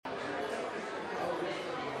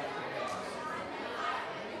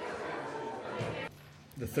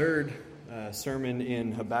the third sermon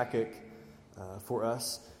in Habakkuk for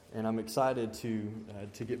us, and I'm excited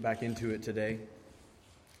to get back into it today.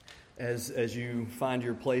 As you find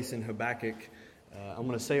your place in Habakkuk, I'm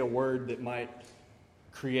going to say a word that might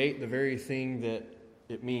create the very thing that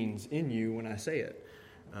it means in you when I say it: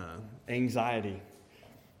 anxiety.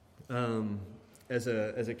 As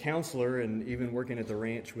a counselor and even working at the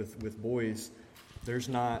ranch with boys, there's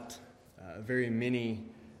not very many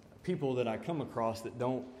people that I come across that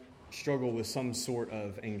don't struggle with some sort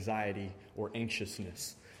of anxiety or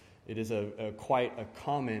anxiousness. It is quite a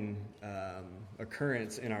common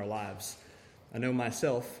occurrence in our lives. I know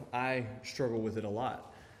myself, I struggle with it a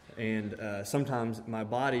lot. And sometimes my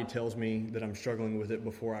body tells me that I'm struggling with it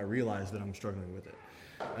before I realize that I'm struggling with it.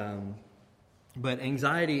 But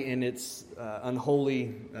anxiety and its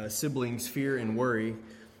unholy siblings, fear and worry,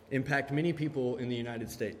 impact many people in the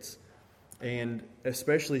United States. And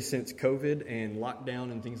especially since COVID and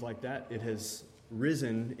lockdown and things like that, it has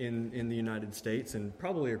risen in the United States and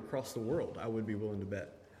probably across the world, I would be willing to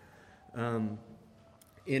bet.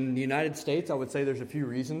 In the United States, I would say there's a few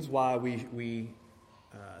reasons why we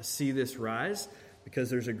see this rise, because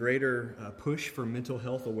there's a greater push for mental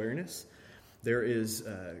health awareness. There is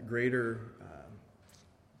greater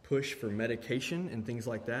push for medication and things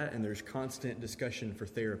like that, and there's constant discussion for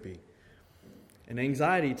therapy. And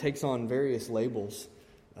anxiety takes on various labels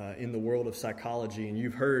in the world of psychology, and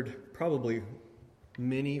you've heard probably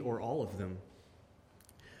many or all of them.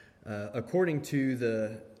 According to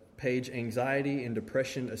the page Anxiety and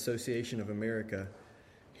Depression Association of America,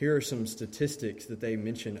 here are some statistics that they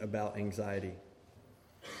mention about anxiety.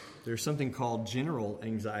 There's something called general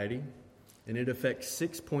anxiety, and it affects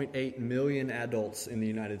 6.8 million adults in the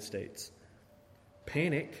United States.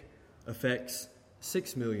 Panic affects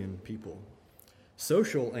 6 million people.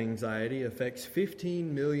 Social anxiety affects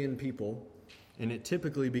 15 million people, and it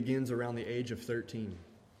typically begins around the age of 13.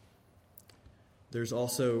 There's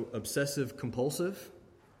also obsessive compulsive,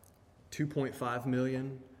 2.5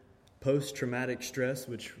 million. Post-traumatic stress,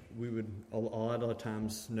 which we would a lot of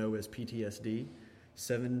times know as PTSD,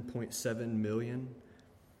 7.7 million.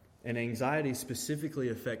 And anxiety specifically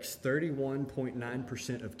affects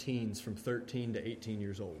 31.9% of teens from 13 to 18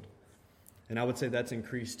 years old. And I would say that's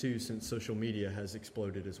increased too since social media has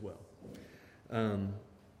exploded as well.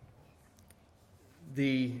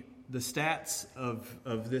 The stats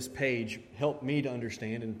of this page help me to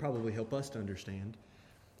understand, and probably help us to understand,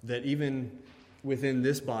 that even within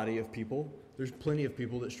this body of people, there's plenty of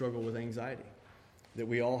people that struggle with anxiety. That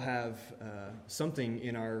we all have something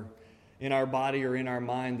in our body or in our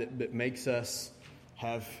mind that makes us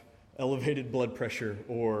have elevated blood pressure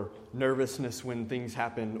or nervousness when things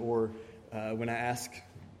happen, or when I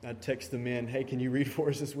text the men, hey, can you read for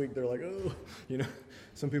us this week? They're like, oh,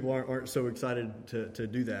 some people aren't so excited to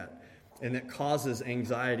do that. And that causes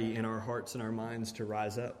anxiety in our hearts and our minds to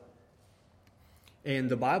rise up.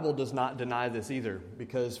 And the Bible does not deny this either,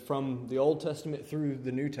 because from the Old Testament through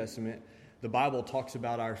the New Testament, the Bible talks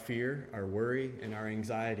about our fear, our worry, and our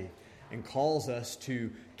anxiety, and calls us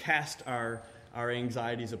to cast our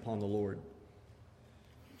anxieties upon the Lord.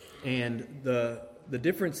 And the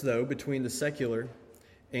difference, though, between the secular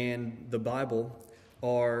and the Bible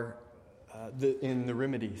are in the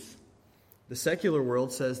remedies. The secular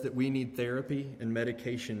world says that we need therapy and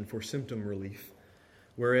medication for symptom relief,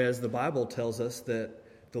 whereas the Bible tells us that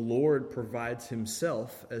the Lord provides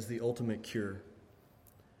himself as the ultimate cure.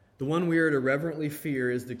 The one we are to reverently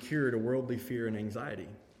fear is the cure to worldly fear and anxiety.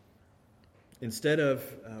 Instead of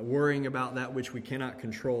worrying about that which we cannot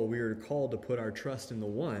control, we are called to put our trust in the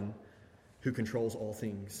one who controls all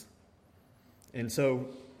things. And so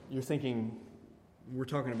you're thinking, we're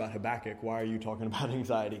talking about Habakkuk. Why are you talking about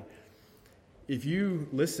anxiety? If you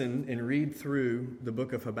listen and read through the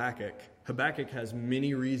book of Habakkuk, Habakkuk has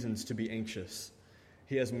many reasons to be anxious.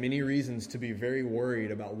 He has many reasons to be very worried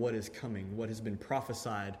about what is coming, what has been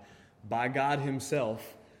prophesied by God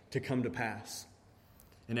himself to come to pass.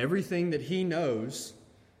 And everything that he knows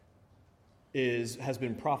has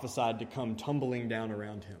been prophesied to come tumbling down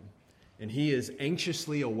around him. And he is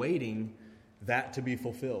anxiously awaiting that to be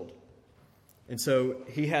fulfilled. And so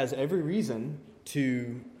he has every reason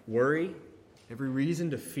to worry, every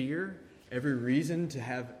reason to fear, every reason to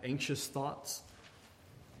have anxious thoughts.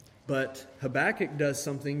 But Habakkuk does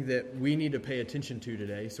something that we need to pay attention to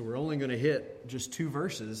today. So we're only going to hit just 2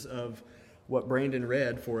 verses of what Brandon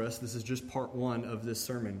read for us. This is just part 1 of this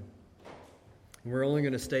sermon. And we're only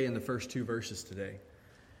going to stay in the first 2 verses today.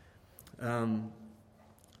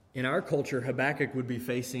 In our culture, Habakkuk would be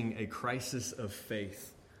facing a crisis of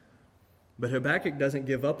faith. But Habakkuk doesn't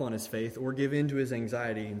give up on his faith or give in to his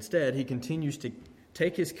anxiety. Instead, he continues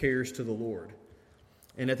take his cares to the Lord.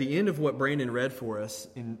 And at the end of what Brandon read for us,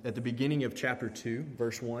 at the beginning of chapter 2,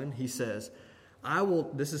 verse 1, he says,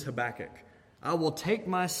 this is Habakkuk, I will take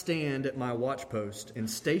my stand at my watchpost and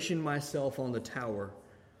station myself on the tower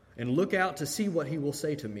and look out to see what he will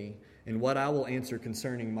say to me and what I will answer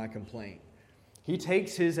concerning my complaint. He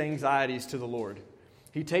takes his anxieties to the Lord.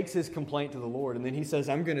 He takes his complaint to the Lord, and then he says,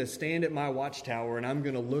 I'm going to stand at my watchtower and I'm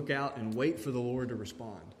going to look out and wait for the Lord to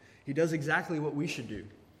respond. He does exactly what we should do.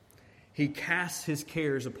 He casts his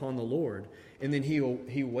cares upon the Lord, and then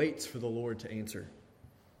he waits for the Lord to answer.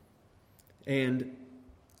 And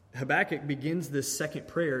Habakkuk begins this second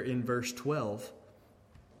prayer in verse 12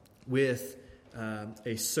 with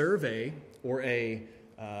a survey or a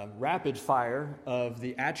rapid fire of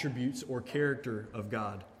the attributes or character of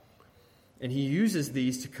God. And he uses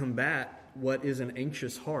these to combat what is an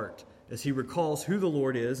anxious heart, as he recalls who the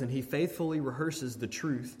Lord is, and he faithfully rehearses the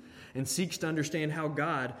truth and seeks to understand how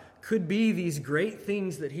God could be these great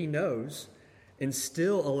things that he knows and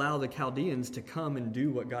still allow the Chaldeans to come and do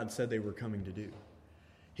what God said they were coming to do.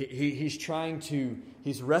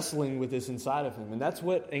 He's wrestling with this inside of him. And that's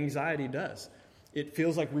what anxiety does. It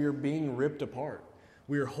feels like we are being ripped apart.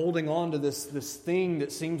 We are holding on to this thing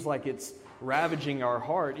that seems like it's ravaging our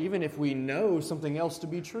heart, even if we know something else to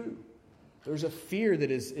be true. There's a fear that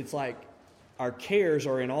it's like our cares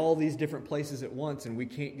are in all these different places at once and we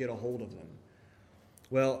can't get a hold of them.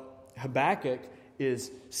 Well, Habakkuk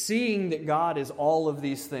is seeing that God is all of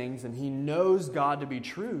these things, and he knows God to be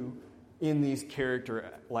true in these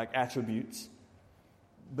character-like attributes.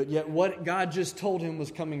 But yet what God just told him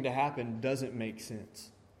was coming to happen doesn't make sense.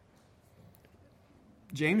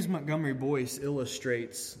 James Montgomery Boyce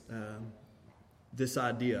illustrates this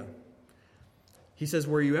idea. He says,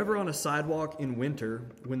 were you ever on a sidewalk in winter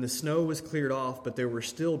when the snow was cleared off, but there were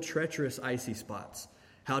still treacherous icy spots?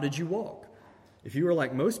 How did you walk? If you were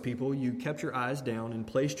like most people, you kept your eyes down and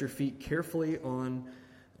placed your feet carefully on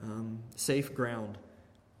safe ground.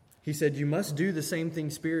 He said, you must do the same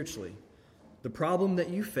thing spiritually. The problem that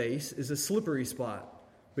you face is a slippery spot,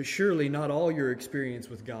 but surely not all your experience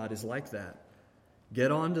with God is like that.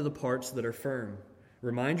 Get on to the parts that are firm.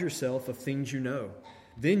 Remind yourself of things you know.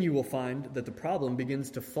 Then you will find that the problem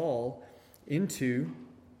begins to fall into...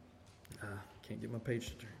 can't get my page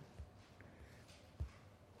to turn.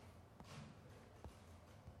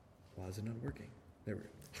 Why is it not working? There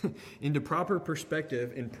we go. Into proper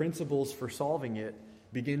perspective, and principles for solving it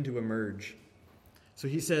begin to emerge. So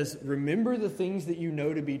he says, remember the things that you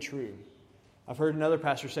know to be true. I've heard another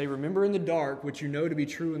pastor say, remember in the dark what you know to be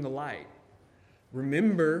true in the light.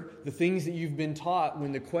 Remember the things that you've been taught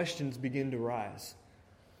when the questions begin to rise.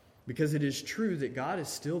 Because it is true that God is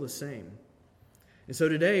still the same. And so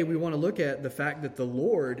today we want to look at the fact that the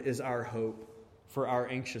Lord is our hope for our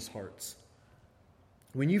anxious hearts.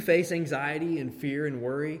 When you face anxiety and fear and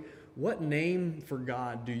worry, what name for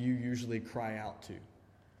God do you usually cry out to?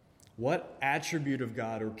 What attribute of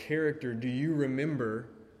God or character do you remember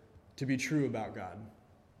to be true about God?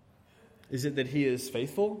 Is it that He is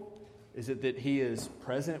faithful? Is it that He is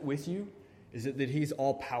present with you? Is it that He's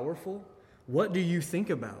all-powerful? What do you think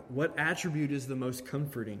about? What attribute is the most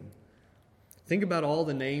comforting? Think about all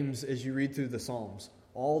the names as you read through the Psalms,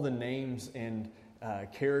 all the names and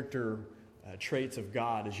character traits of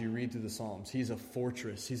God as you read through the Psalms. He's a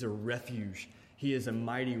fortress. He's a refuge. He is a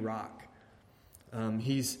mighty rock.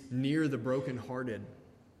 He's near the brokenhearted.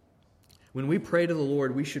 When we pray to the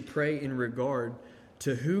Lord, we should pray in regard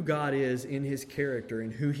to who God is in His character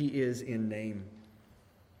and who He is in name.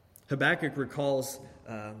 Habakkuk recalls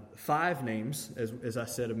 5 names, as I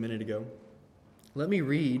said a minute ago. Let me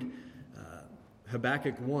read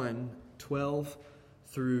Habakkuk 1, 12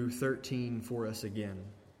 through 13 for us again.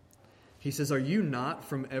 He says, "Are you not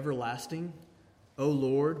from everlasting, O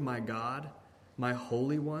Lord, my God, my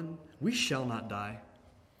Holy One? We shall not die.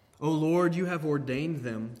 O Lord, you have ordained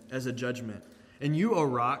them as a judgment, and you, O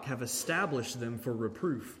Rock, have established them for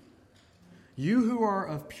reproof. You who are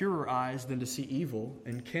of purer eyes than to see evil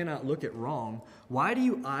and cannot look at wrong, why do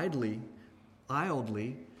you idly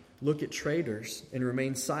look at traitors and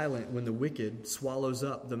remain silent when the wicked swallows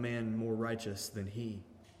up the man more righteous than he?"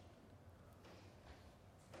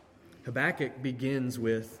 Habakkuk begins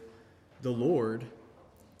with, the Lord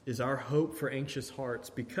is our hope for anxious hearts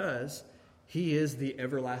because He is the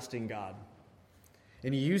everlasting God.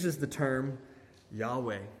 And he uses the term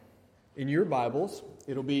Yahweh. In your Bibles,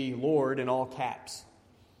 it'll be Lord in all caps.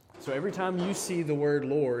 So every time you see the word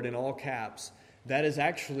Lord in all caps, that is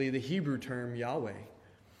actually the Hebrew term Yahweh.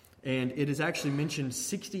 And it is actually mentioned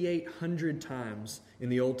 6,800 times in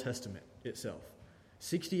the Old Testament itself.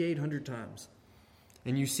 6,800 times.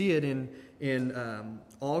 And you see it in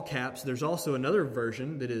all caps. There's also another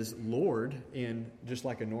version that is Lord in just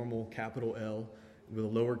like a normal capital L with a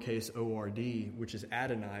lowercase O-R-D, which is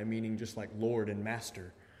Adonai, meaning just like Lord and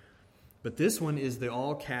Master. But this one is the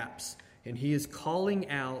all caps, and he is calling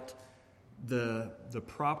out the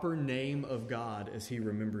proper name of God as he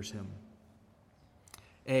remembers him.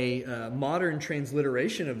 A modern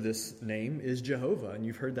transliteration of this name is Jehovah, and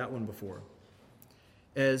you've heard that one before.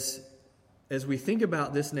 As we think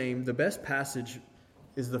about this name, the best passage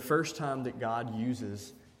is the first time that God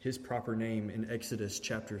uses his proper name in Exodus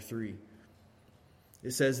chapter 3.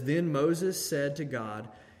 It says, "Then Moses said to God,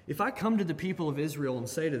 'If I come to the people of Israel and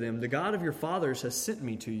say to them, the God of your fathers has sent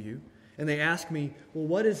me to you, and they ask me, well,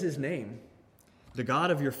 what is his name? The God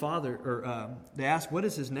of your father, they ask, what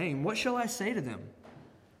is his name? What shall I say to them?'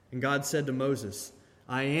 And God said to Moses,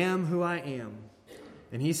 'I am who I am.'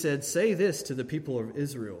 And he said, 'Say this to the people of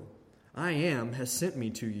Israel, I am has sent me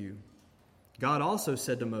to you.' God also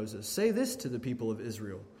said to Moses, 'Say this to the people of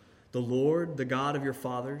Israel, the Lord, the God of your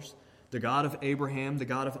fathers, the God of Abraham, the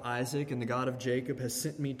God of Isaac, and the God of Jacob has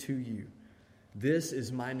sent me to you. This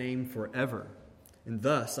is my name forever, and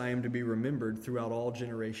thus I am to be remembered throughout all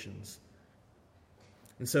generations.'"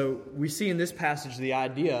 And so we see in this passage the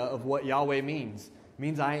idea of what Yahweh means. It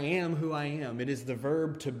means I am who I am. It is the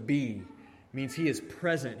verb to be. It means he is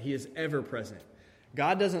present. He is ever present.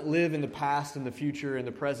 God doesn't live in the past and the future and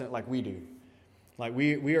the present like we do. Like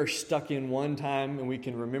we are stuck in one time and we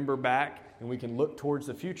can remember back and we can look towards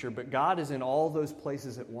the future. But God is in all those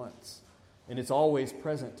places at once. And it's always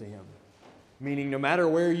present to him. Meaning no matter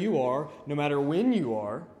where you are, no matter when you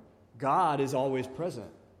are, God is always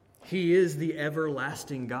present. He is the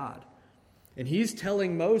everlasting God. And he's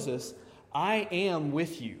telling Moses, I am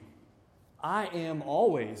with you. I am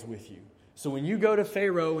always with you. So when you go to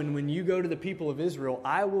Pharaoh and when you go to the people of Israel,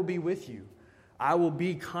 I will be with you. I will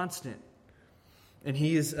be constant. And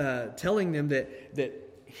he is telling them that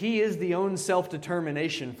he is the own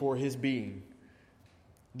self-determination for his being.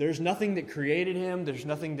 There's nothing that created him. There's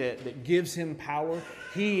nothing that gives him power.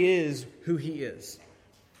 He is who he is.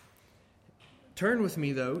 Turn with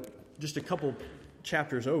me, though, just a couple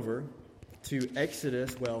chapters over to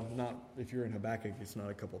Exodus. Well, not if you're in Habakkuk, it's not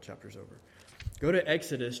a couple chapters over. Go to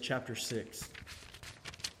Exodus chapter 6.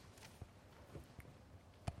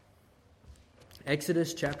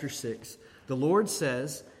 Exodus chapter 6. The Lord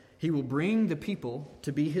says he will bring the people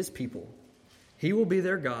to be his people. He will be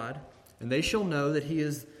their God, and they shall know that he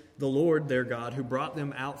is the Lord their God who brought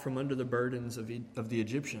them out from under the burdens of the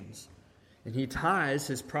Egyptians. And he ties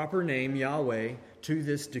his proper name, Yahweh, to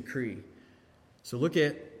this decree. So look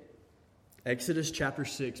at Exodus chapter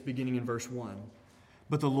 6, beginning in verse 1.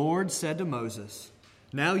 "But the Lord said to Moses,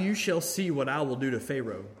 'Now you shall see what I will do to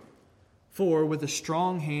Pharaoh. For with a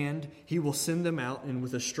strong hand he will send them out, and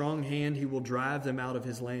with a strong hand he will drive them out of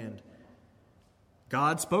his land.'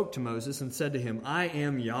 God spoke to Moses and said to him, 'I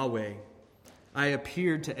am Yahweh. I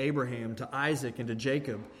appeared to Abraham, to Isaac, and to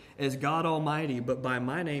Jacob as God Almighty, but by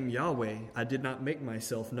my name Yahweh I did not make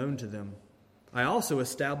myself known to them. I also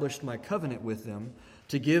established my covenant with them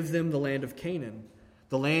to give them the land of Canaan,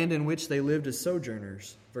 the land in which they lived as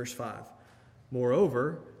sojourners.'" Verse 5.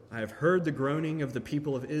 "Moreover, I have heard the groaning of the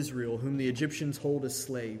people of Israel, whom the Egyptians hold as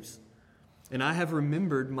slaves, and I have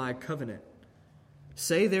remembered my covenant.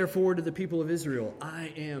 Say therefore to the people of Israel,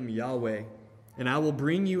 I am Yahweh, and I will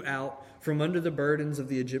bring you out from under the burdens of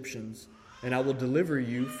the Egyptians, and I will deliver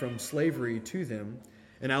you from slavery to them,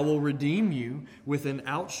 and I will redeem you with an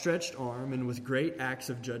outstretched arm and with great acts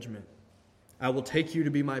of judgment. I will take you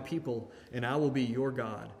to be my people, and I will be your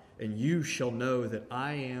God, and you shall know that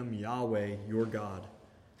I am Yahweh your God,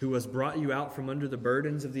 who has brought you out from under the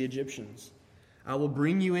burdens of the Egyptians. I will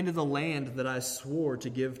bring you into the land that I swore to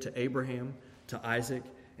give to Abraham, to Isaac,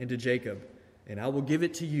 and to Jacob, and I will give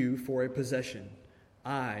it to you for a possession.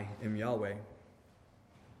 I am Yahweh."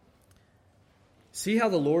 See how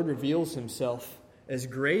the Lord reveals himself as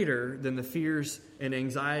greater than the fears and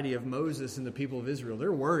anxiety of Moses and the people of Israel.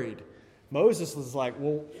 They're worried. Moses was like,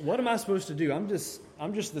 well, what am I supposed to do? I'm just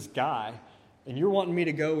this guy, and you're wanting me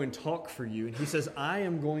to go and talk for you. And he says, I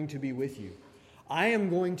am going to be with you. I am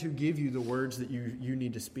going to give you the words that you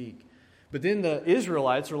need to speak. But then the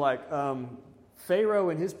Israelites are like, Pharaoh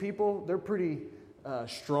and his people, they're pretty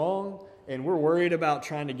strong, and we're worried about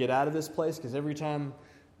trying to get out of this place because every time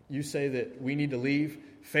you say that we need to leave,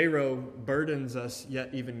 Pharaoh burdens us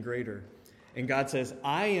yet even greater. And God says,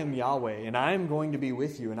 I am Yahweh, and I am going to be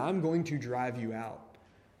with you, and I'm going to drive you out.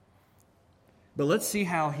 But let's see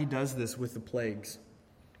how he does this with the plagues.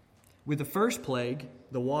 With the first plague,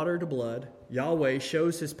 the water to blood, Yahweh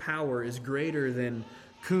shows his power is greater than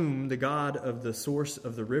Cum, the god of the source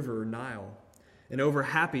of the river Nile, and over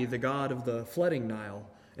Hapi, the god of the flooding Nile,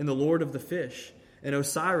 and the lord of the fish, and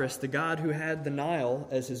Osiris, the god who had the Nile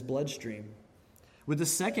as his bloodstream. With the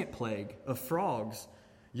second plague of frogs,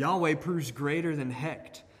 Yahweh proves greater than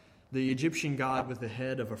Hecht, the Egyptian god with the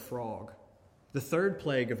head of a frog. The third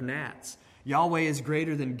plague of gnats, Yahweh is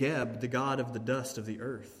greater than Geb, the god of the dust of the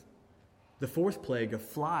earth. The fourth plague of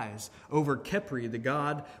flies, over Khepri, the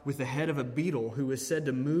god with the head of a beetle, who is said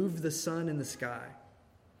to move the sun in the sky.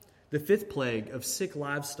 The fifth plague of sick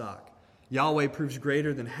livestock, Yahweh proves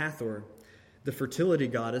greater than Hathor, the fertility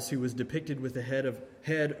goddess who was depicted with the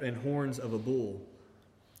head and horns of a bull.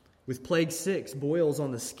 With plague 6, boils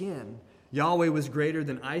on the skin, Yahweh was greater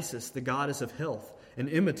than Isis, the goddess of health, and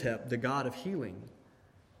Imhotep, the god of healing.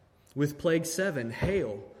 With plague 7,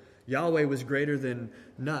 hail, Yahweh was greater than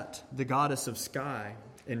Nut, the goddess of sky,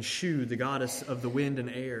 and Shu, the goddess of the wind and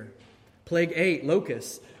air. Plague 8,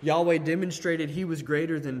 locusts, Yahweh demonstrated he was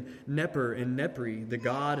greater than Neper and Nepri, the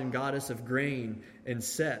god and goddess of grain, and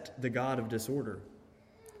Set, the god of disorder.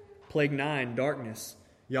 Plague 9, darkness,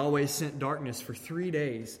 Yahweh sent darkness for 3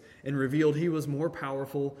 days and revealed he was more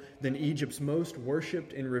powerful than Egypt's most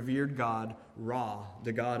worshipped and revered god, Ra,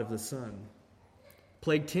 the god of the sun.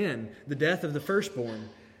 Plague 10, the death of the firstborn.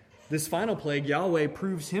 This final plague, Yahweh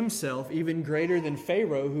proves himself even greater than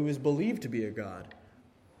Pharaoh, who is believed to be a god.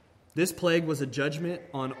 This plague was a judgment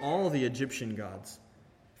on all the Egyptian gods.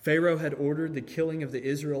 Pharaoh had ordered the killing of the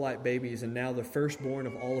Israelite babies, and now the firstborn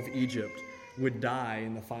of all of Egypt would die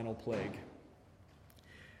in the final plague.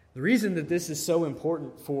 The reason that this is so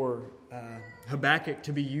important for Habakkuk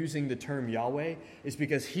to be using the term Yahweh is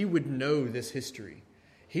because he would know this history.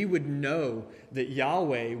 He would know that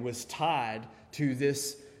Yahweh was tied to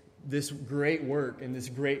this great work and this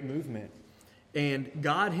great movement. And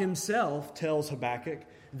God himself tells Habakkuk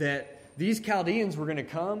that these Chaldeans were going to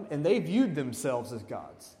come and they viewed themselves as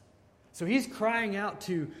gods. So he's crying out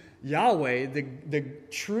to Yahweh, the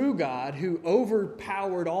true God who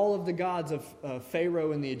overpowered all of the gods of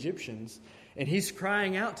Pharaoh and the Egyptians. And he's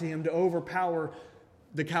crying out to him to overpower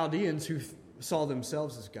the Chaldeans who saw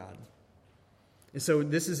themselves as God. And so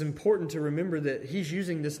this is important to remember that he's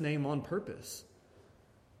using this name on purpose.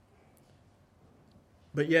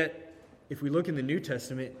 But yet, if we look in the New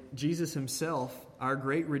Testament, Jesus himself, our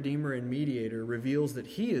great Redeemer and Mediator, reveals that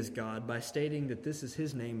he is God by stating that this is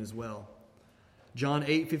his name as well. John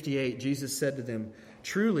 8:58, Jesus said to them,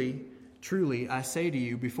 "Truly, truly, I say to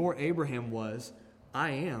you, before Abraham was, I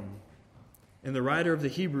am." And the writer of the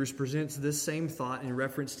Hebrews presents this same thought in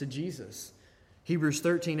reference to Jesus. Hebrews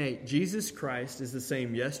 13:8, Jesus Christ is the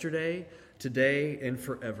same yesterday, today, and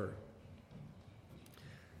forever.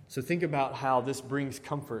 So think about how this brings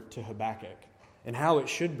comfort to Habakkuk and how it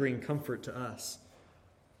should bring comfort to us.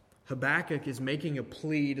 Habakkuk is making a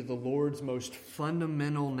plea to the Lord's most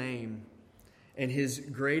fundamental name and his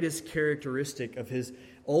greatest characteristic of his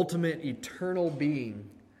ultimate eternal being.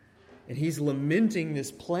 And he's lamenting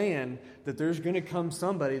this plan that there's going to come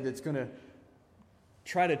somebody that's going to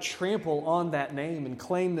try to trample on that name and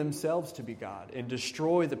claim themselves to be God and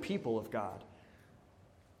destroy the people of God.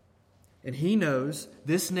 And he knows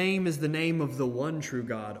this name is the name of the one true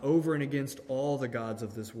God over and against all the gods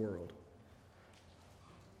of this world.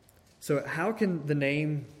 So how can the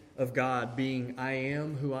name of God being I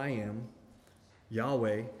am who I am,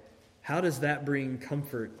 Yahweh, how does that bring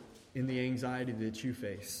comfort in the anxiety that you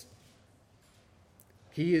face?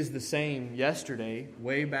 He is the same yesterday,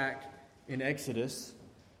 way back in Exodus,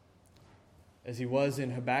 as he was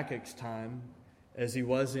in Habakkuk's time, as he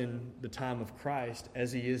was in the time of Christ,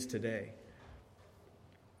 as he is today.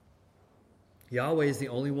 Yahweh is the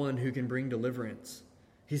only one who can bring deliverance.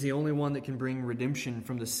 He's the only one that can bring redemption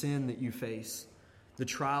from the sin that you face, the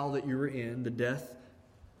trial that you are in, the death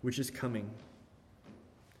which is coming.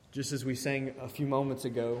 Just as we sang a few moments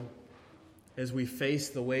ago, as we face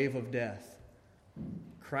the wave of death,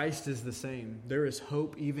 Christ is the same. There is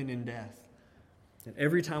hope even in death. And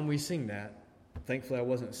every time we sing that, thankfully I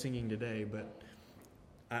wasn't singing today, but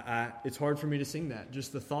it's hard for me to sing that.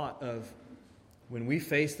 Just the thought of when we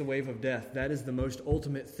face the wave of death, that is the most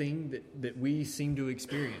ultimate thing that we seem to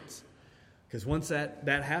experience. Because once that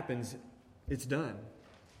happens, it's done.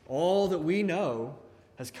 All that we know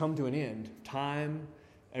has come to an end. Time,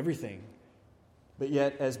 everything. But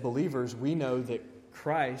yet, as believers, we know that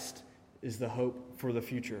Christ is the hope for the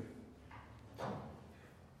future.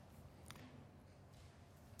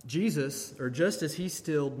 Jesus, or just as he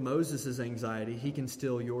stilled Moses' anxiety, he can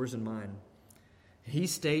still yours and mine. He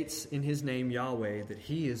states in his name, Yahweh, that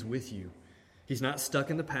he is with you. He's not stuck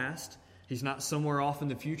in the past. He's not somewhere off in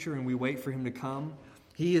the future and we wait for him to come.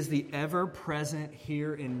 He is the ever-present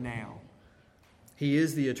here and now. He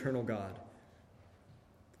is the eternal God.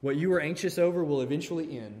 What you are anxious over will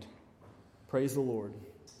eventually end. Praise the Lord.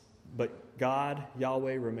 But God,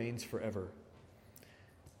 Yahweh, remains forever.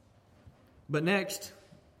 But next,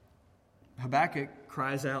 Habakkuk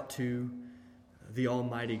cries out to the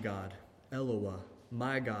Almighty God, Eloah,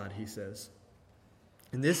 my God, he says.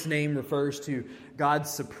 And this name refers to God's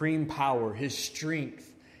supreme power, His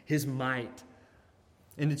strength, His might.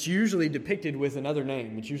 And it's usually depicted with another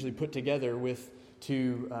name. It's usually put together with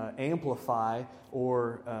to amplify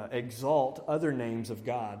or exalt other names of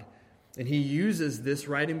God. And he uses this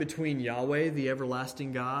right in between Yahweh, the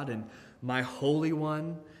everlasting God, and my Holy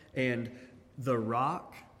One, and the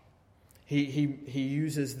Rock. He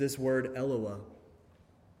uses this word Eloah.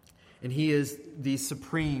 And He is the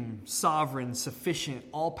supreme, sovereign, sufficient,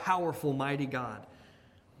 all-powerful, mighty God.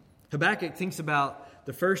 Habakkuk thinks about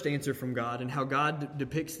the first answer from God and how God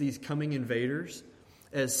depicts these coming invaders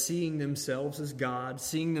as seeing themselves as God,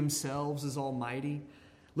 seeing themselves as almighty.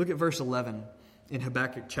 Look at verse 11 in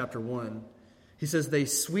Habakkuk chapter 1. He says, "They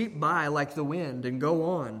sweep by like the wind and go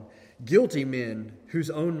on, guilty men whose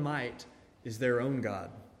own might is their own God."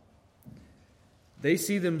 They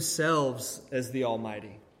see themselves as the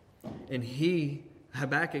Almighty. And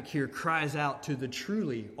Habakkuk here, cries out to the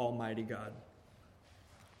truly Almighty God.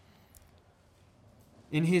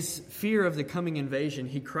 In his fear of the coming invasion,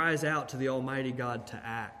 he cries out to the Almighty God to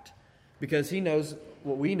act. Because he knows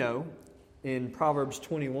what we know in Proverbs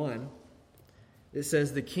 21. It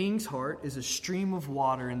says, "The king's heart is a stream of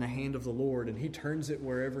water in the hand of the Lord, and He turns it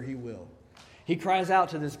wherever He will." He cries out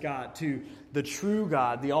to this God, to the true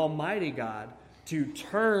God, the Almighty God, to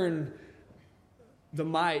turn the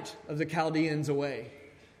might of the Chaldeans away.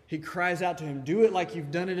 He cries out to Him, "Do it like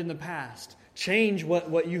you've done it in the past. Change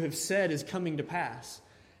what you have said is coming to pass."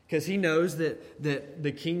 Because he knows that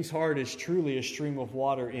the king's heart is truly a stream of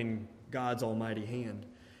water in God's almighty hand.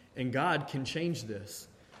 And God can change this.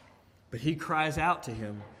 But he cries out to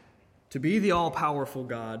Him to be the all-powerful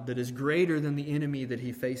God that is greater than the enemy that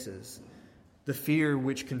he faces, the fear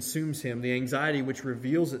which consumes him, the anxiety which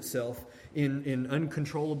reveals itself in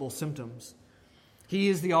uncontrollable symptoms. He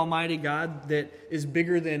is the Almighty God that is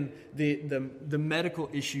bigger than the medical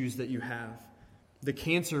issues that you have, the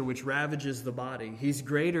cancer which ravages the body. He's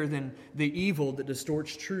greater than the evil that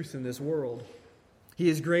distorts truth in this world. He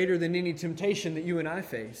is greater than any temptation that you and I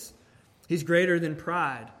face. He's greater than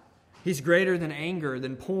pride. He's greater than anger,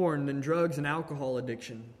 than porn, than drugs and alcohol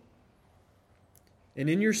addiction. And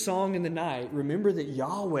in your song in the night, remember that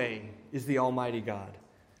Yahweh is the Almighty God.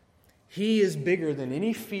 He is bigger than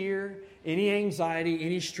any fear, any anxiety,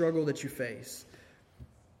 any struggle that you face.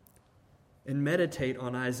 And meditate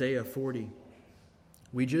on Isaiah 40.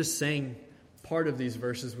 We just sang part of these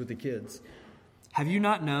verses with the kids. Have you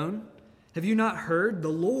not known? Have you not heard? The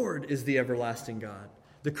Lord is the everlasting God,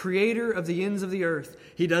 the creator of the ends of the earth.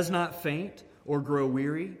 He does not faint or grow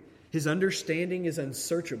weary. His understanding is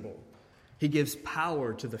unsearchable. He gives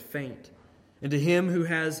power to the faint, and to him who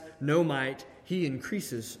has no might, He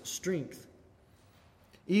increases strength.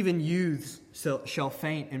 Even youths shall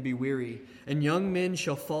faint and be weary, and young men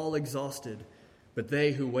shall fall exhausted. But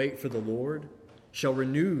they who wait for the Lord shall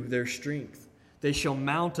renew their strength. They shall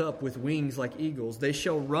mount up with wings like eagles. They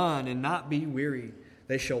shall run and not be weary.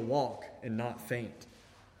 They shall walk and not faint.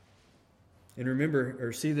 And remember,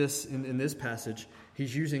 or see this in this passage,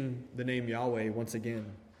 he's using the name Yahweh once again.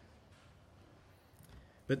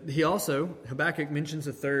 But Habakkuk mentions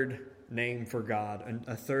a third name for God,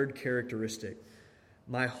 a third characteristic,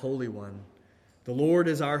 my Holy One. The Lord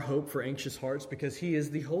is our hope for anxious hearts because He is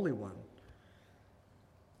the Holy One.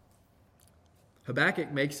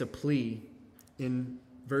 Habakkuk makes a plea in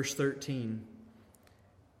verse 13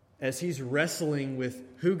 as he's wrestling with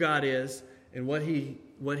who God is and what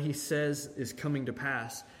he says is coming to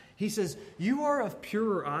pass. He says, "You are of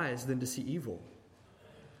purer eyes than to see evil.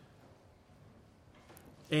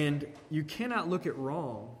 And you cannot look at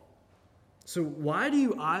wrong. So why do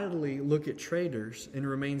you idly look at traitors and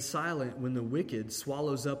remain silent when the wicked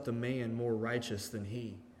swallows up the man more righteous than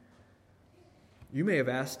he?" You may have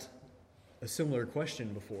asked a similar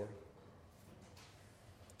question before.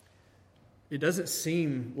 It doesn't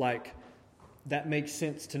seem like that makes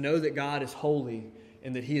sense to know that God is holy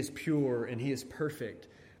and that He is pure and He is perfect.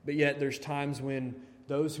 But yet there's times when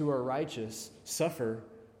those who are righteous suffer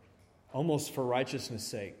almost for righteousness'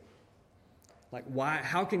 sake. Like, why?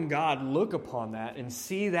 How can God look upon that and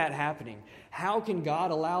see that happening? How can God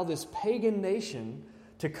allow this pagan nation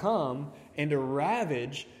to come and to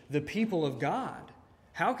ravage the people of God?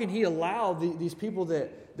 How can He allow these people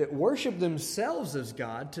that that worship themselves as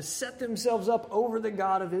God to set themselves up over the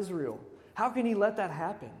God of Israel. How can he let that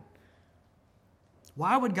happen?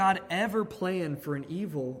 Why would God ever plan for an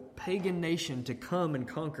evil pagan nation to come and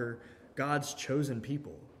conquer God's chosen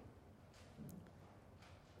people?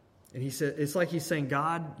 And he said, it's like he's saying,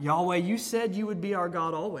 God, Yahweh, you said you would be our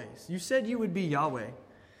God always. You said you would be Yahweh.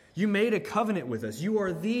 You made a covenant with us. You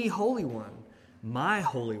are the Holy One, my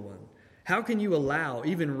Holy One. How can you allow,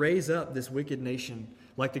 even raise up this wicked nation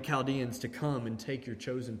like the Chaldeans to come and take your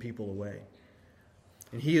chosen people away?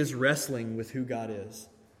 And he is wrestling with who God is.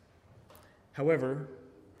 However,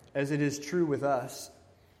 as it is true with us,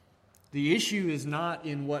 the issue is not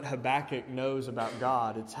in what Habakkuk knows about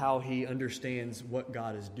God. It's how he understands what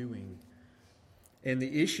God is doing. And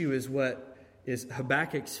the issue is what is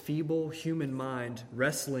Habakkuk's feeble human mind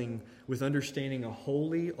wrestling with understanding a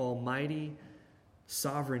holy, almighty,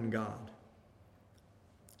 sovereign God.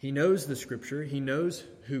 He knows the Scripture. He knows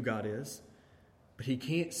who God is. But he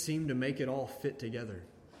can't seem to make it all fit together.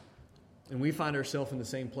 And we find ourselves in the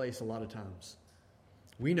same place a lot of times.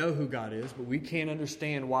 We know who God is, but we can't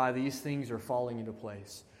understand why these things are falling into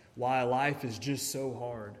place. Why life is just so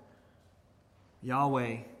hard.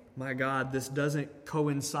 Yahweh, my God, this doesn't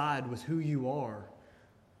coincide with who you are.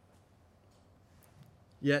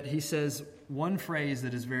 Yet he says one phrase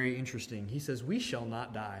that is very interesting. He says, we shall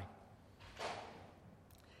not die.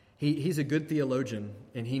 He's a good theologian,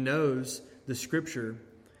 and he knows the Scripture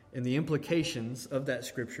and the implications of that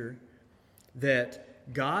Scripture, that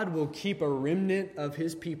God will keep a remnant of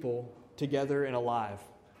his people together and alive,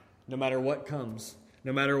 no matter what comes,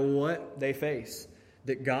 no matter what they face,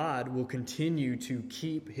 that God will continue to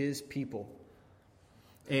keep his people.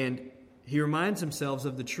 And he reminds himself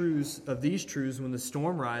of these truths when the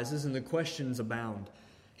storm rises and the questions abound.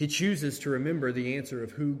 He chooses to remember the answer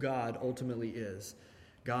of who God ultimately is.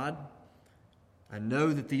 God, I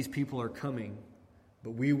know that these people are coming,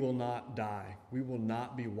 but we will not die. We will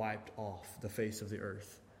not be wiped off the face of the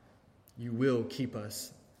earth. You will keep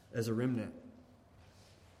us as a remnant.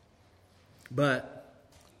 But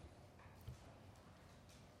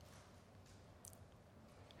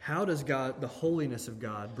how does God, the holiness of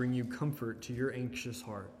God, bring you comfort to your anxious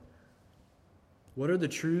heart? What are the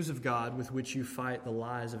truths of God with which you fight the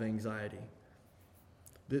lies of anxiety?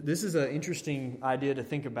 This is an interesting idea to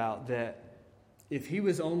think about, that if he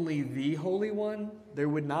was only the Holy One, there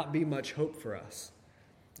would not be much hope for us.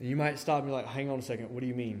 And you might stop and be like, hang on a second, what do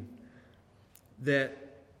you mean? That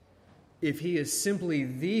if he is simply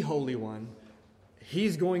the Holy One,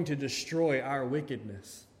 he's going to destroy our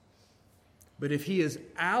wickedness. But if he is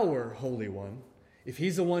our Holy One, if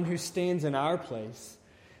he's the one who stands in our place,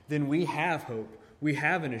 then we have hope. We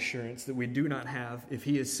have an assurance that we do not have if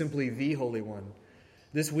he is simply the Holy One.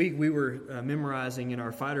 This week we were memorizing in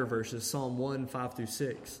our fighter verses Psalm 1,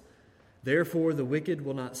 5-6. Therefore the wicked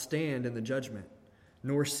will not stand in the judgment,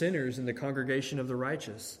 nor sinners in the congregation of the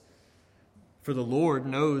righteous. For the Lord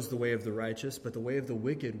knows the way of the righteous, but the way of the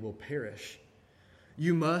wicked will perish.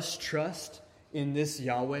 You must trust in this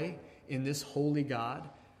Yahweh, in this holy God,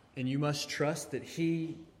 and you must trust that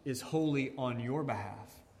he is holy on your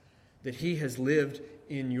behalf, that he has lived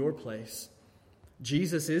in your place.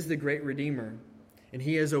 Jesus is the great Redeemer, and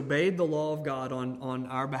he has obeyed the law of God on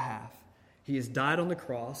our behalf. He has died on the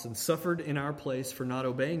cross and suffered in our place for not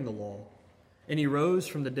obeying the law. And he rose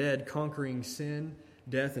from the dead, conquering sin,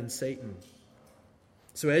 death, and Satan.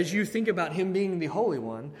 So as you think about him being the Holy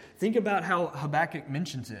One, think about how Habakkuk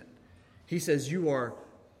mentions it. He says, you are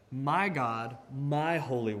my God, my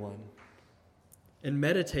Holy One. And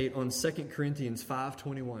meditate on 2 Corinthians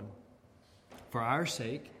 5:21. For our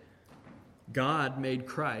sake, God made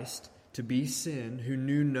Christ to be sin who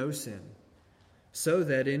knew no sin, so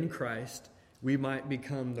that in Christ we might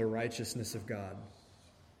become the righteousness of God.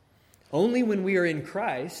 Only when we are in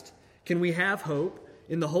Christ can we have hope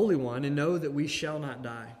in the Holy One and know that we shall not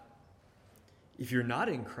die. If you're not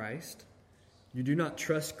in Christ, you do not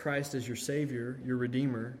trust Christ as your Savior, your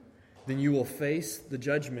Redeemer, then you will face the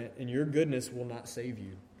judgment and your goodness will not save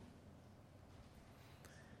you.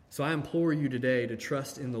 So I implore you today to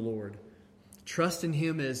trust in the Lord. Trust in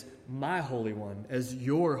him as my Holy One, as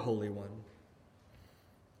your Holy One.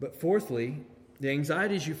 But fourthly, the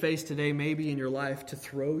anxieties you face today may be in your life to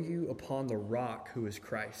throw you upon the rock who is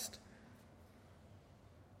Christ.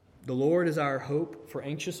 The Lord is our hope for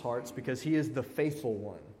anxious hearts because he is the faithful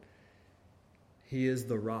one. He is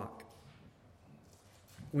the rock.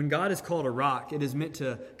 When God is called a rock, it is meant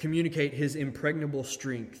to communicate his impregnable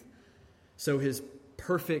strength. So his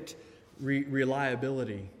perfect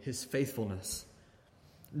reliability, his faithfulness.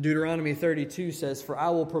 Deuteronomy 32 says, for I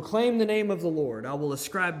will proclaim the name of the Lord. I will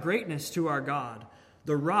ascribe greatness to our God.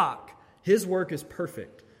 The rock, his work is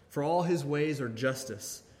perfect, for all his ways are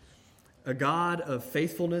justice. A God of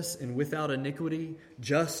faithfulness and without iniquity,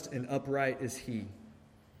 just and upright is he.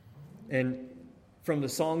 And from the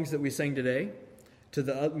songs that we sang today to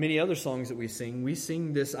the many other songs that we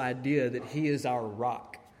sing this idea that he is our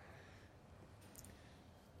rock.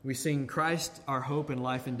 We sing Christ, our hope in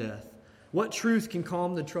life and death. What truth can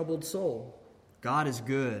calm the troubled soul? God is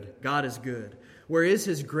good. God is good. Where is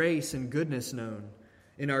his grace and goodness known?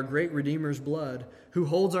 In our great Redeemer's blood, who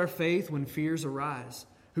holds our faith when fears arise,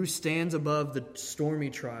 who stands above the stormy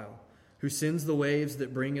trial, who sends the waves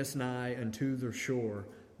that bring us nigh unto the shore,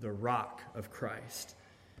 the rock of Christ.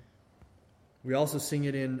 We also sing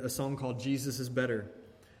it in a song called Jesus is Better.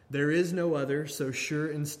 There is no other so sure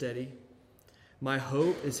and steady. My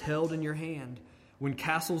hope is held in your hand. When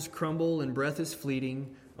castles crumble and breath is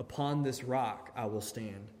fleeting, upon this rock I will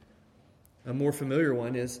stand. A more familiar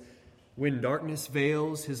one is, when darkness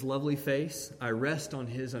veils his lovely face, I rest on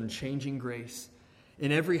his unchanging grace.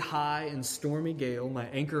 In every high and stormy gale, my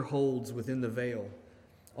anchor holds within the veil.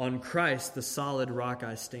 On Christ, the solid rock,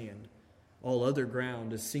 I stand. All other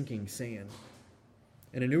ground is sinking sand.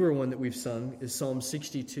 And a newer one that we've sung is Psalm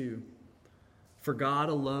 62. For God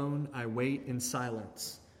alone I wait in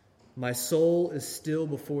silence. My soul is still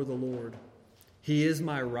before the Lord. He is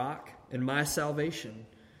my rock and my salvation.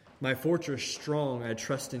 My fortress strong, I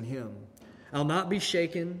trust in him. I'll not be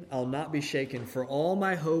shaken, for all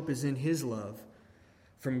my hope is in his love.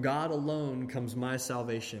 From God alone comes my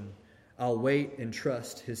salvation. I'll wait and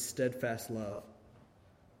trust his steadfast love.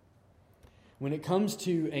 When it comes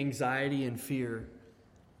to anxiety and fear,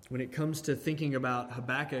 when it comes to thinking about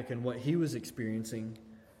Habakkuk and what he was experiencing,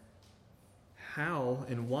 how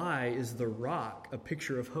and why is the rock a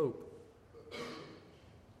picture of hope?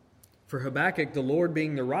 For Habakkuk, the Lord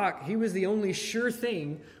being the rock, he was the only sure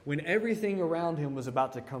thing when everything around him was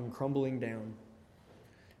about to come crumbling down.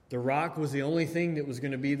 The rock was the only thing that was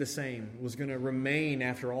going to be the same, was going to remain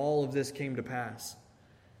after all of this came to pass.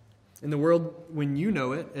 In the world, when you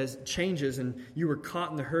know it, as changes and you were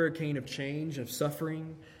caught in the hurricane of change, of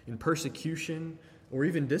suffering, and persecution, or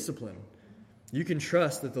even discipline, you can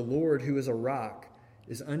trust that the Lord, who is a rock,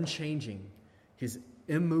 is unchanging. He's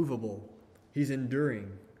immovable. He's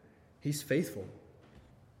enduring. He's faithful.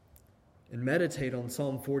 And meditate on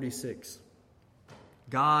Psalm 46.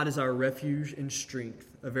 God is our refuge and strength,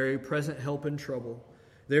 a very present help in trouble.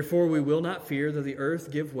 Therefore we will not fear, though the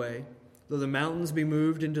earth give way, though the mountains be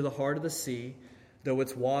moved into the heart of the sea, though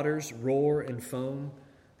its waters roar and foam,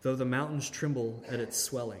 though the mountains tremble at its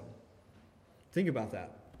swelling. Think about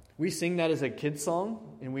that. We sing that as a kid's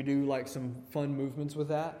song, and we do like some fun movements with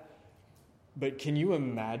that. But can you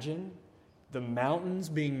imagine the mountains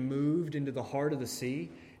being moved into the heart of the sea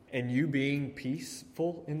and you being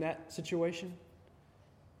peaceful in that situation?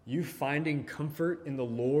 You finding comfort in the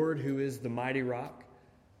Lord, who is the mighty rock,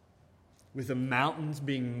 with the mountains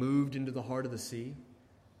being moved into the heart of the sea?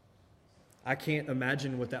 I can't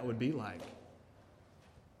imagine what that would be like.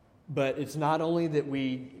 But it's not only that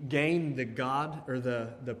we gain the God, or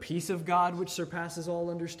the peace of God which surpasses all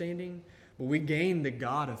understanding, but we gain the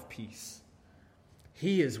God of peace.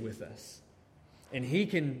 He is with us. And he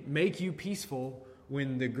can make you peaceful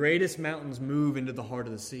when the greatest mountains move into the heart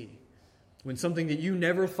of the sea. When something that you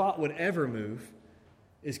never thought would ever move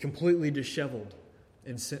is completely disheveled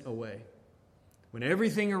and sent away. When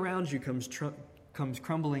everything around you comes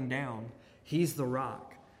crumbling down, he's the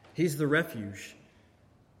rock. He's the refuge.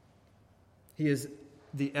 He is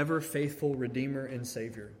the ever-faithful Redeemer and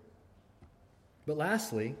Savior. But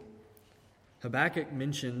lastly, Habakkuk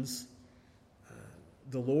mentions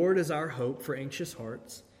the Lord is our hope for anxious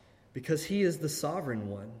hearts because he is the sovereign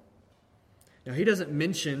one. Now, he doesn't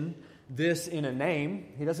mention this in a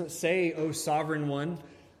name. He doesn't say, "Oh, sovereign one,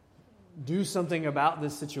 do something about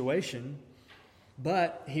this situation."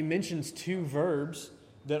 But he mentions two verbs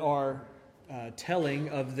that are telling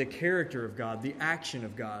of the character of God, the action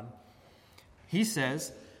of God. He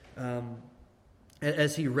says,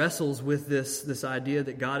 as he wrestles with this idea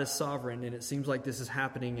that God is sovereign, and it seems like this is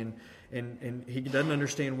happening, and he doesn't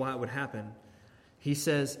understand why it would happen. He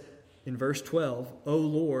says in verse 12, "O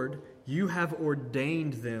Lord, you have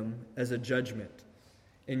ordained them as a judgment,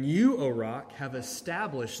 and you, O rock, have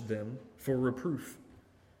established them for reproof."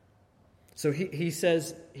 So he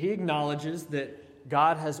says, he acknowledges that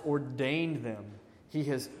God has ordained them. He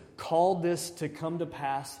has called this to come to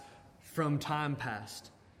pass from time past.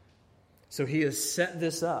 So he has set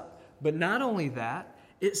this up. But not only that,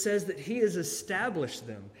 it says that he has established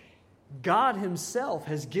them. God himself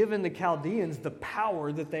has given the Chaldeans the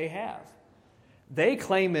power that they have. They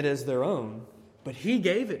claim it as their own, but he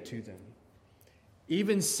gave it to them.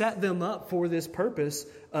 even set them up for this purpose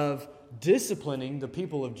of disciplining the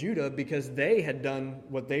people of Judah because they had done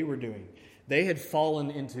what they were doing. They had fallen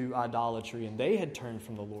into idolatry and they had turned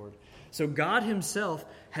from the Lord. So God himself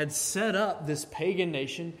had set up this pagan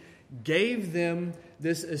nation, gave them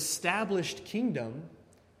this established kingdom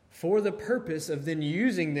for the purpose of then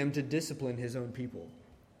using them to discipline his own people.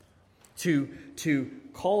 To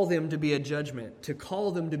call them to be a judgment, to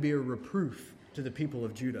call them to be a reproof to the people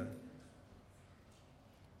of Judah.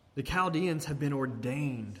 The Chaldeans have been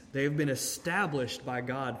ordained. They have been established by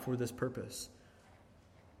God for this purpose.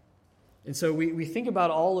 And so we think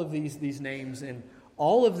about all of these names, and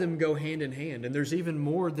all of them go hand in hand. And there's even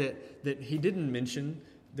more that he didn't mention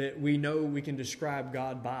that we know we can describe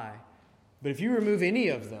God by. But if you remove any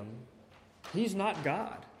of them, he's not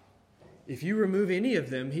God. If you remove any of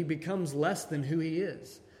them, he becomes less than who he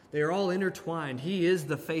is. They are all intertwined. He is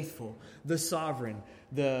the faithful, the sovereign,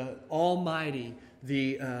 the almighty,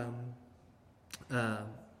 the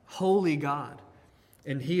holy God.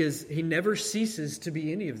 And he never ceases to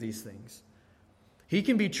be any of these things. He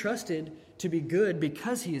can be trusted to be good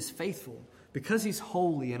because he is faithful, because he's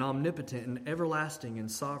holy and omnipotent and everlasting and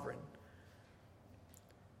sovereign.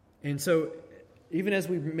 And so, even as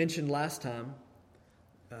we mentioned last time,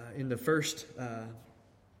 in the first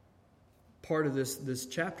part of this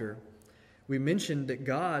chapter, we mentioned that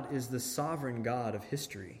God is the sovereign God of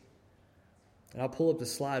history. And I'll pull up the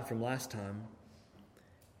slide from last time,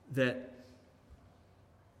 that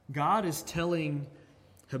God is telling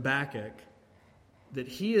Habakkuk that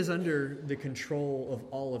he is under the control of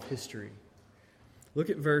all of history. Look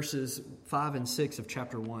at verses 5 and 6 of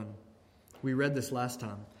chapter 1. We read this last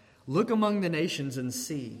time. Look among the nations and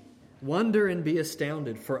see. Wonder and be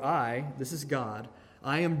astounded, for I, this is God,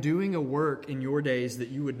 I am doing a work in your days that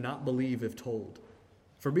you would not believe if told.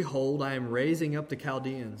 For behold, I am raising up the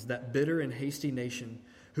Chaldeans, that bitter and hasty nation,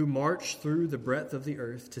 who march through the breadth of the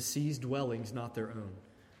earth to seize dwellings not their own.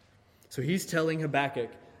 So he's telling Habakkuk,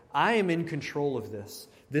 I am in control of this.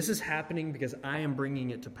 This is happening because I am bringing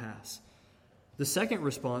it to pass. The second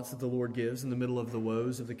response that the Lord gives in the middle of the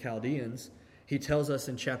woes of the Chaldeans, he tells us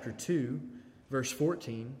in chapter 2, verse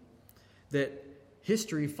 14, that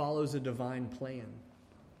history follows a divine plan.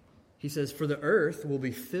 He says, for the earth will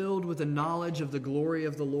be filled with the knowledge of the glory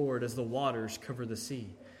of the Lord as the waters cover the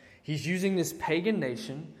sea. He's using this pagan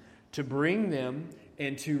nation to bring them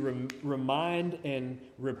and to remind and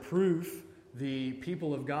reproof the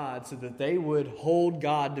people of God so that they would hold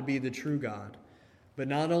God to be the true God. But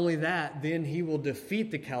not only that, then he will defeat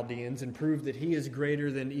the Chaldeans and prove that he is greater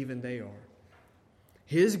than even they are.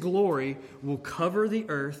 His glory will cover the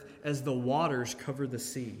earth as the waters cover the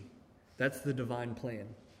sea. That's the divine plan.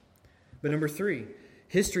 But number 3,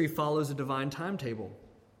 history follows a divine timetable.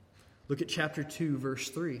 Look at chapter 2, verse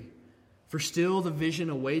 3. For still the vision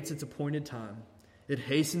awaits its appointed time. It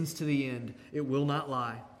hastens to the end. It will not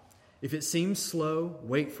lie. If it seems slow,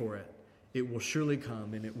 wait for it. It will surely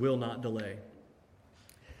come, and it will not delay.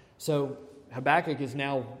 So Habakkuk is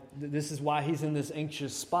now, this is why he's in this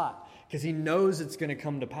anxious spot, because he knows it's going to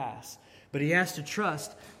come to pass. But he has to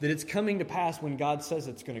trust that it's coming to pass when God says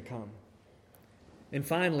it's going to come. And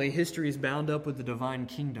finally, history is bound up with the divine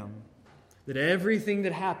kingdom. That everything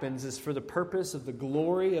that happens is for the purpose of the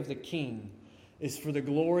glory of the King, is for the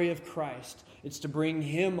glory of Christ. It's to bring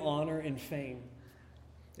him honor and fame.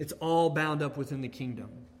 It's all bound up within the kingdom.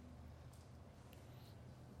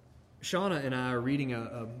 Shauna and I are reading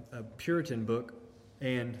a Puritan book,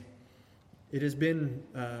 and it has been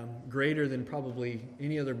greater than probably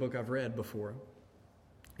any other book I've read before.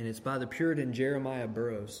 And it's by the Puritan Jeremiah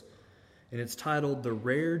Burroughs. And it's titled The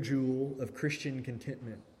Rare Jewel of Christian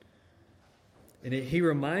Contentment. And he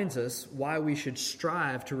reminds us why we should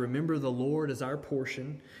strive to remember the Lord as our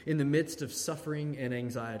portion in the midst of suffering and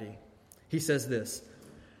anxiety. He says this,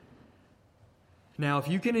 now if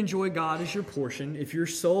you can enjoy God as your portion, if your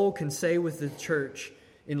soul can say with the church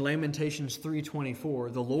in Lamentations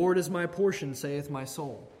 3:24, the Lord is my portion, saith my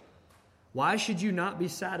soul. Why should you not be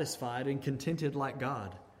satisfied and contented like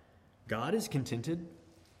God? God is contented.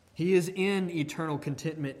 He is in eternal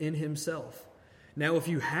contentment in himself. Now, if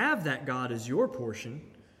you have that God as your portion,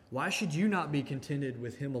 why should you not be contented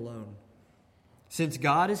with him alone? Since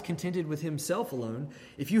God is contented with himself alone,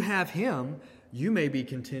 if you have him, you may be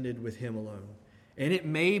contented with him alone. And it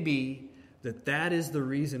may be that that is the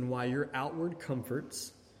reason why your outward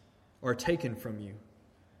comforts are taken from you,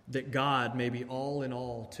 that God may be all in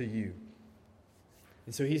all to you.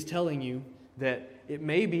 And so he's telling you that it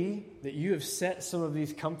may be that you have set some of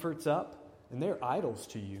these comforts up and they're idols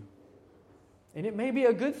to you. And it may be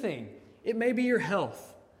a good thing. It may be your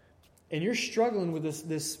health. And you're struggling with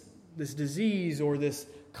this disease or this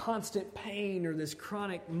constant pain or this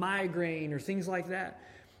chronic migraine or things like that.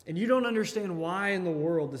 And you don't understand why in the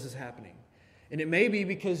world this is happening. And it may be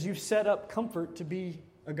because you've set up comfort to be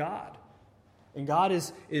a God. And God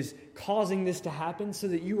is causing this to happen so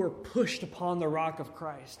that you are pushed upon the rock of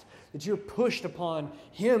Christ. That you're pushed upon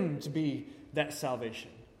Him to be that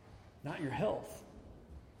salvation, not your health.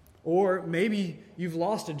 Or maybe you've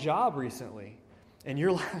lost a job recently and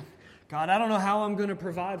you're like, God, I don't know how I'm going to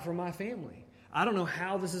provide for my family. I don't know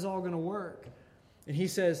how this is all going to work. And He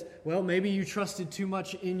says, well, maybe you trusted too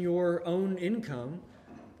much in your own income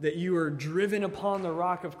that you are driven upon the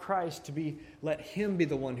rock of Christ to let Him be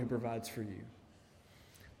the one who provides for you.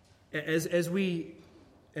 As we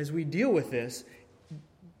deal with this,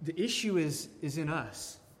 the issue is in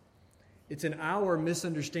us. It's in our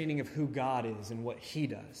misunderstanding of who God is and what He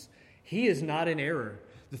does. He is not in error.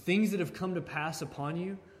 The things that have come to pass upon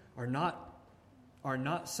you are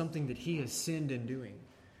not something that He has sinned in doing.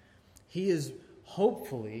 He is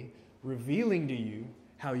hopefully revealing to you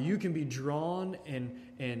how you can be drawn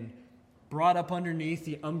and brought up underneath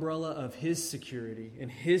the umbrella of His security and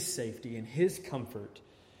His safety and His comfort,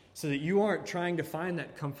 so that you aren't trying to find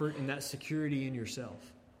that comfort and that security in yourself.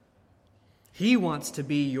 He wants to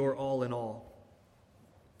be your all in all.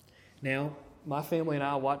 Now, my family and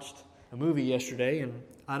I watched a movie yesterday, and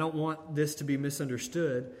I don't want this to be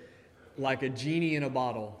misunderstood like a genie in a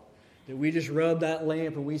bottle. That we just rub that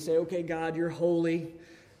lamp and we say, okay, God, you're holy,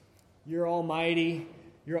 you're almighty,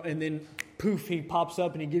 and then poof, He pops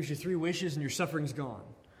up and He gives you 3 wishes and your suffering's gone.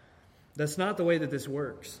 That's not the way that this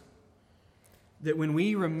works. That when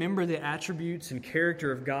we remember the attributes and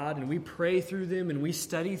character of God and we pray through them and we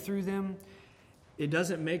study through them, it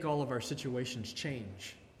doesn't make all of our situations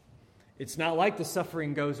change. It's not like the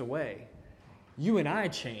suffering goes away. You and I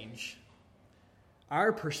change.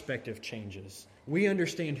 Our perspective changes. We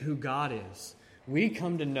understand who God is. We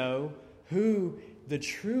come to know who the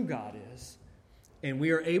true God is, and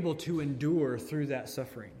we are able to endure through that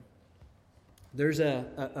suffering. There's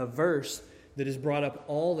a verse that is brought up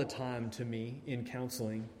all the time to me in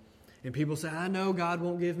counseling. And people say, I know God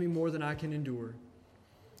won't give me more than I can endure.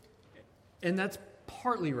 And that's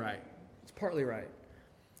partly right. It's partly right.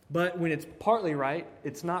 But when it's partly right,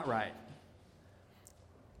 it's not right.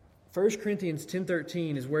 1 Corinthians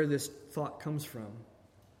 10:13 is where this thought comes from.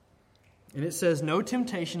 And it says, no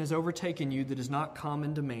temptation has overtaken you that is not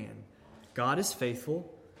common to man. God is faithful,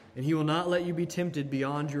 and He will not let you be tempted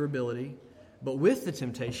beyond your ability. But with the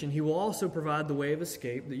temptation, He will also provide the way of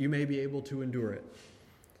escape that you may be able to endure it.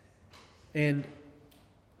 And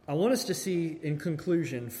I want us to see, in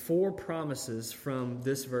conclusion, 4 promises from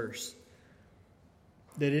this verse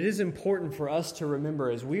that it is important for us to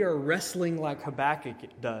remember as we are wrestling like Habakkuk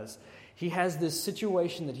does. He has this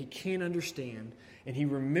situation that he can't understand, and he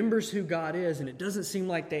remembers who God is, and it doesn't seem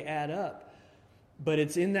like they add up. But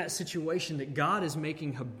it's in that situation that God is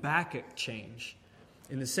making Habakkuk change.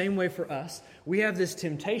 In the same way for us, we have this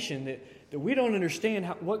temptation that we don't understand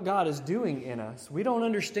what God is doing in us. We don't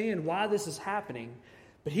understand why this is happening,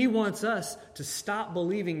 but He wants us to stop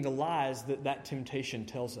believing the lies that temptation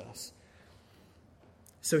tells us.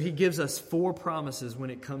 So He gives us 4 promises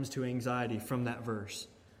when it comes to anxiety from that verse.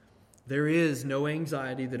 There is no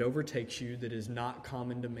anxiety that overtakes you that is not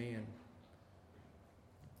common to man.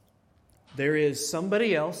 There is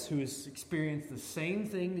somebody else who has experienced the same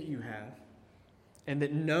thing that you have, and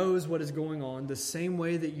that knows what is going on the same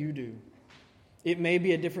way that you do. It may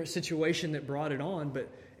be a different situation that brought it on, but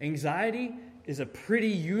anxiety is a pretty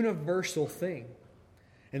universal thing.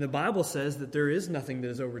 And the Bible says that there is nothing that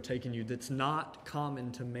has overtaken you that's not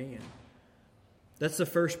common to man. That's the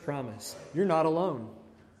first promise. You're not alone.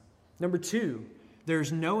 Number 2,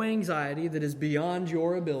 there's no anxiety that is beyond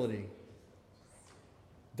your ability.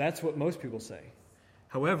 That's what most people say.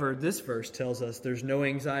 However, this verse tells us there's no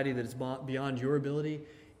anxiety that is beyond your ability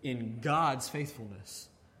in God's faithfulness.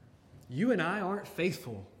 You and I aren't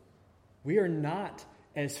faithful. We are not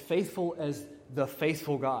as faithful as the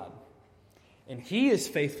faithful God. And He is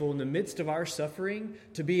faithful in the midst of our suffering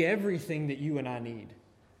to be everything that you and I need.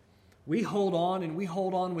 We hold on and we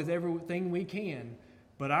hold on with everything we can,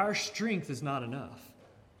 but our strength is not enough.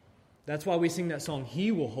 That's why we sing that song,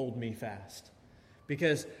 He will hold me fast.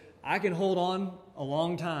 Because I can hold on a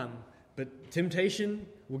long time, but temptation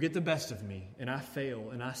will get the best of me, and I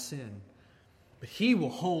fail and I sin. But He will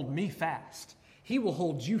hold me fast. He will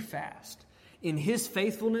hold you fast. In His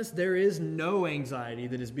faithfulness, there is no anxiety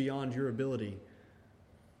that is beyond your ability.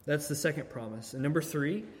 That's the second promise. And number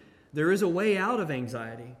 3, there is a way out of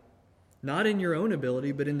anxiety, not in your own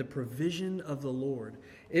ability, but in the provision of the Lord.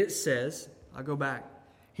 It says, I'll go back.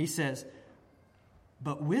 He says,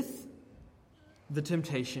 But with the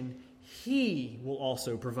temptation, He will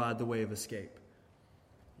also provide the way of escape.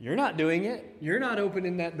 You're not doing it. You're not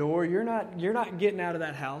opening that door. You're not getting out of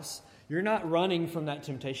that house. You're not running from that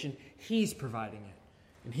temptation. He's providing it.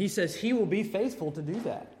 And He says He will be faithful to do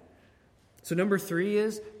that. So number 3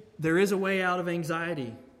 is, there is a way out of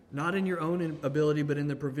anxiety, not in your own ability, but in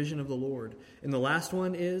the provision of the Lord. And the last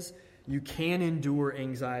one is, you can endure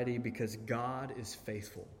anxiety because God is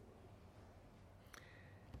faithful.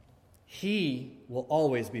 He will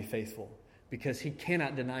always be faithful because He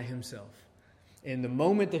cannot deny Himself. And the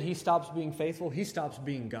moment that He stops being faithful, He stops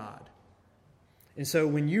being God. And so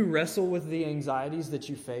when you wrestle with the anxieties that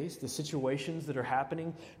you face, the situations that are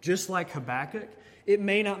happening, just like Habakkuk, it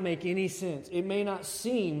may not make any sense. It may not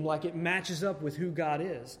seem like it matches up with who God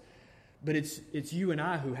is. But it's you and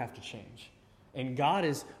I who have to change. And God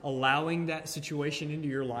is allowing that situation into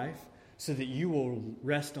your life so that you will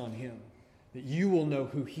rest on Him, that you will know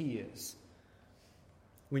who He is.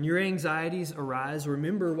 When your anxieties arise,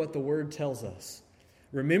 remember what the Word tells us.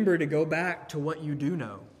 Remember to go back to what you do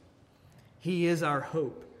know. He is our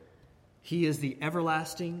hope. He is the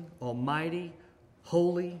everlasting, almighty,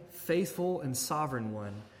 holy, faithful, and sovereign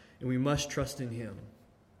one, and we must trust in Him.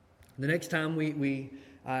 The next time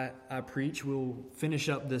I preach, we'll finish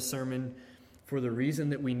up this sermon for the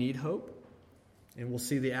reason that we need hope, and we'll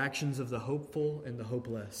see the actions of the hopeful and the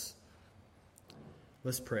hopeless.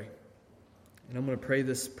 Let's pray. And I'm going to pray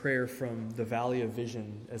this prayer from the Valley of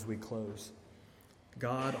Vision as we close.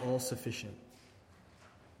 God, all-sufficient.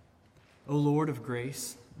 O Lord of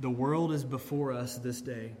grace, the world is before us this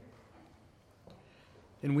day,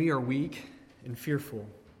 and we are weak and fearful,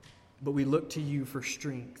 but we look to You for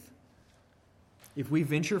strength. If we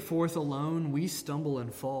venture forth alone, we stumble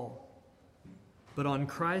and fall. But on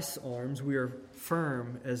Christ's arms, we are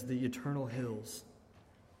firm as the eternal hills.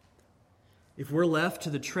 If we're left to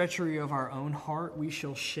the treachery of our own heart, we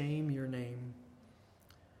shall shame Your name.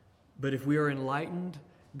 But if we are enlightened,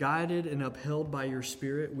 guided, and upheld by Your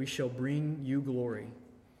Spirit, we shall bring You glory.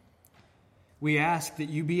 We ask that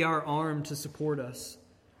You be our arm to support us,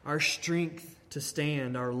 our strength to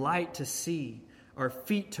stand, our light to see, our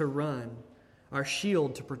feet to run, our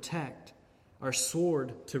shield to protect, our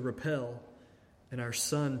sword to repel, and our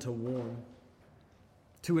sun to warm.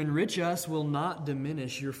 To enrich us will not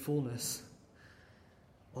diminish Your fullness.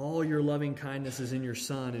 All Your loving kindness is in Your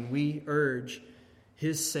Son, and we urge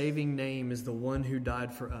His saving name is the one who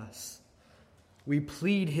died for us. We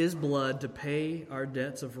plead His blood to pay our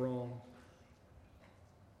debts of wrong.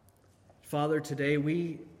 Father, today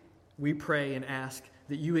we pray and ask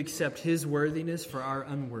that You accept His worthiness for our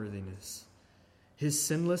unworthiness, His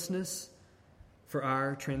sinlessness for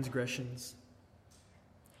our transgressions,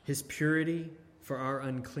 His purity for our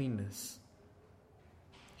uncleanness,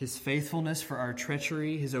 His faithfulness for our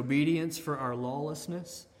treachery, His obedience for our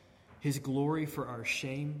lawlessness, His glory for our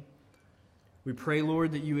shame. We pray,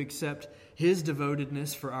 Lord, that You accept His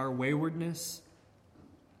devotedness for our waywardness,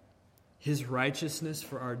 His righteousness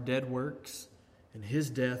for our dead works, and His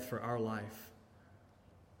death for our life.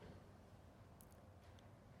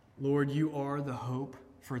 Lord, You are the hope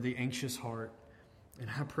for the anxious heart, and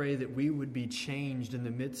I pray that we would be changed in the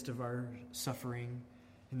midst of our suffering,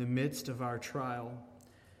 in the midst of our trial,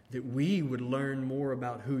 that we would learn more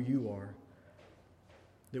about who You are,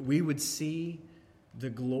 that we would see the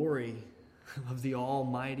glory of the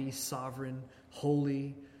almighty, sovereign,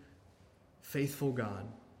 holy, faithful God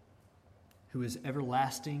who is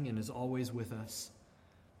everlasting and is always with us,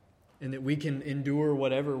 and that we can endure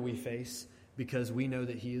whatever we face because we know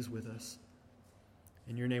that He is with us.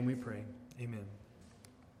 In Your name we pray. Amen.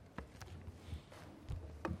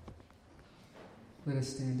 Let us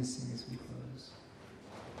stand to sing as we close.